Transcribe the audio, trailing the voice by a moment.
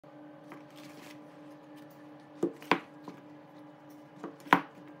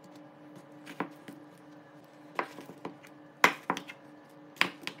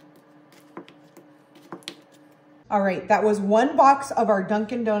All right, that was one box of our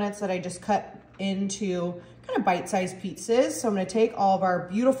Dunkin Donuts that I just cut into kind of bite-sized pieces. So I'm gonna take all of our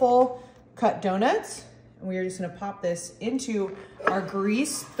beautiful cut donuts and we are just gonna pop this into our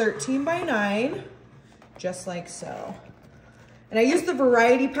grease 13 by 9, just like so. And I used the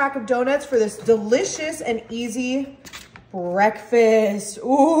variety pack of donuts for this delicious and easy breakfast.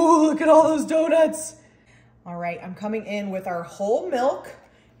 Ooh, look at all those donuts. All right, I'm coming in with our whole milk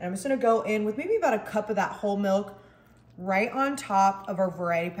and I'm just gonna go in with maybe about a cup of that whole milk right on top of our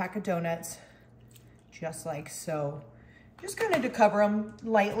variety pack of donuts, just like so. Just kind of to cover them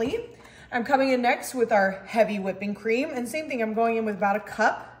lightly. I'm coming in next with our heavy whipping cream, and same thing, I'm going in with about a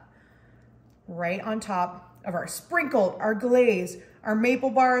cup right on top of our sprinkled, our glaze, our maple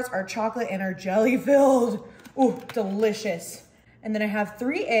bars, our chocolate, and our jelly filled. Ooh, delicious. And then I have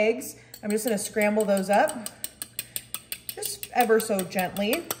 3 eggs. I'm just gonna scramble those up, just ever so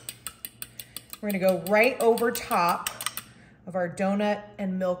gently. We're gonna go right over top of our donut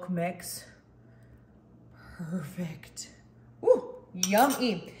and milk mix. Perfect. Ooh,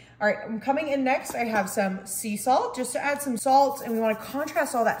 yummy. All right, I'm coming in next. I have some sea salt, just to add some salt, and we wanna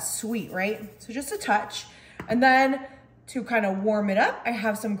contrast all that sweet, right? So just a touch. And then to kind of warm it up, I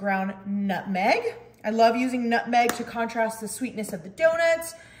have some ground nutmeg. I love using nutmeg to contrast the sweetness of the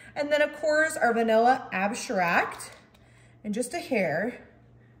donuts. And then of course, our vanilla abstract, and just a hair,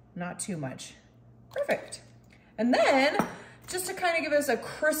 not too much. Perfect. And then, just to kind of give us a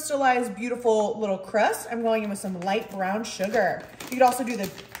crystallized, beautiful little crust, I'm going in with some light brown sugar. You could also do the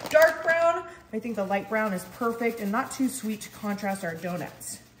dark brown. I think the light brown is perfect and not too sweet to contrast our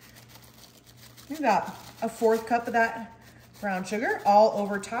donuts. We've got a 1/4 cup of that brown sugar all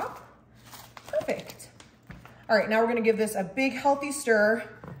over top. Perfect. All right, now we're gonna give this a big healthy stir,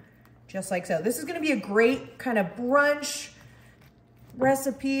 just like so. This is gonna be a great kind of brunch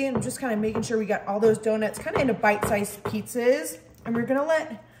recipe, and just kind of making sure we got all those donuts kind of into bite-sized pizzas, and we're gonna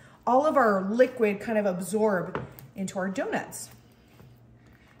let all of our liquid kind of absorb into our donuts.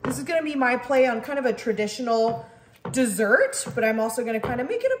 This is gonna be my play on kind of a traditional dessert, but I'm also gonna kind of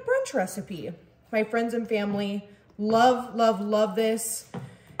make it a brunch recipe. My friends and family love, love, love this.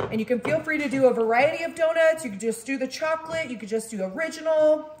 And you can feel free to do a variety of donuts. You could just do the chocolate, you could just do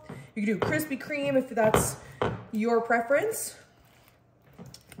original, you could do Krispy Kreme if that's your preference.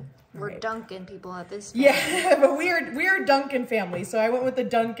 We're Dunkin people at this time. Yeah, but we are Dunkin family, so I went with the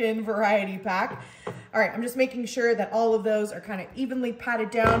Dunkin variety pack. All right, I'm just making sure that all of those are kind of evenly patted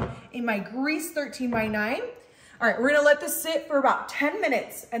down in my grease 13 by 9. All right, we're gonna let this sit for about 10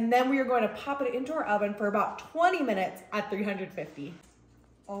 minutes, and then we are going to pop it into our oven for about 20 minutes at 350.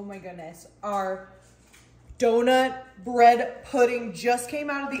 Oh my goodness, our donut bread pudding just came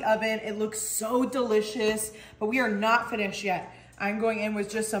out of the oven. It looks so delicious, but we are not finished yet. I'm going in with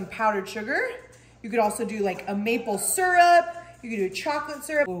just some powdered sugar. You could also do like a maple syrup. You could do chocolate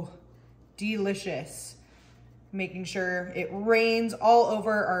syrup. Ooh, delicious. Making sure it rains all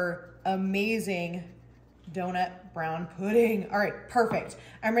over our amazing donut brown pudding. All right, perfect.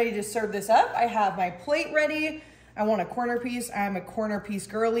 I'm ready to serve this up. I have my plate ready. I want a corner piece. I'm a corner piece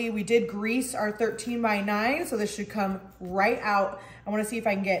girly. We did grease our 13 by 9, so this should come right out. I wanna see if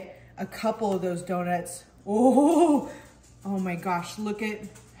I can get a couple of those donuts. Ooh. Oh my gosh, look at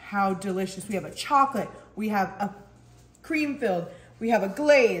how delicious. We have a chocolate, we have a cream filled, we have a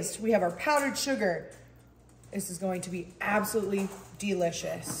glazed, we have our powdered sugar. This is going to be absolutely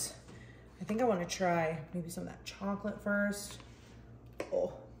delicious. I think I want to try maybe some of that chocolate first.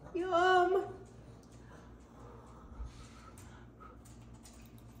 Oh, yum.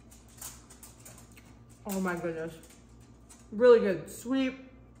 Oh my goodness. Really good, sweet,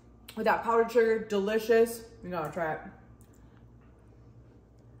 with that powdered sugar, delicious. You gotta try it.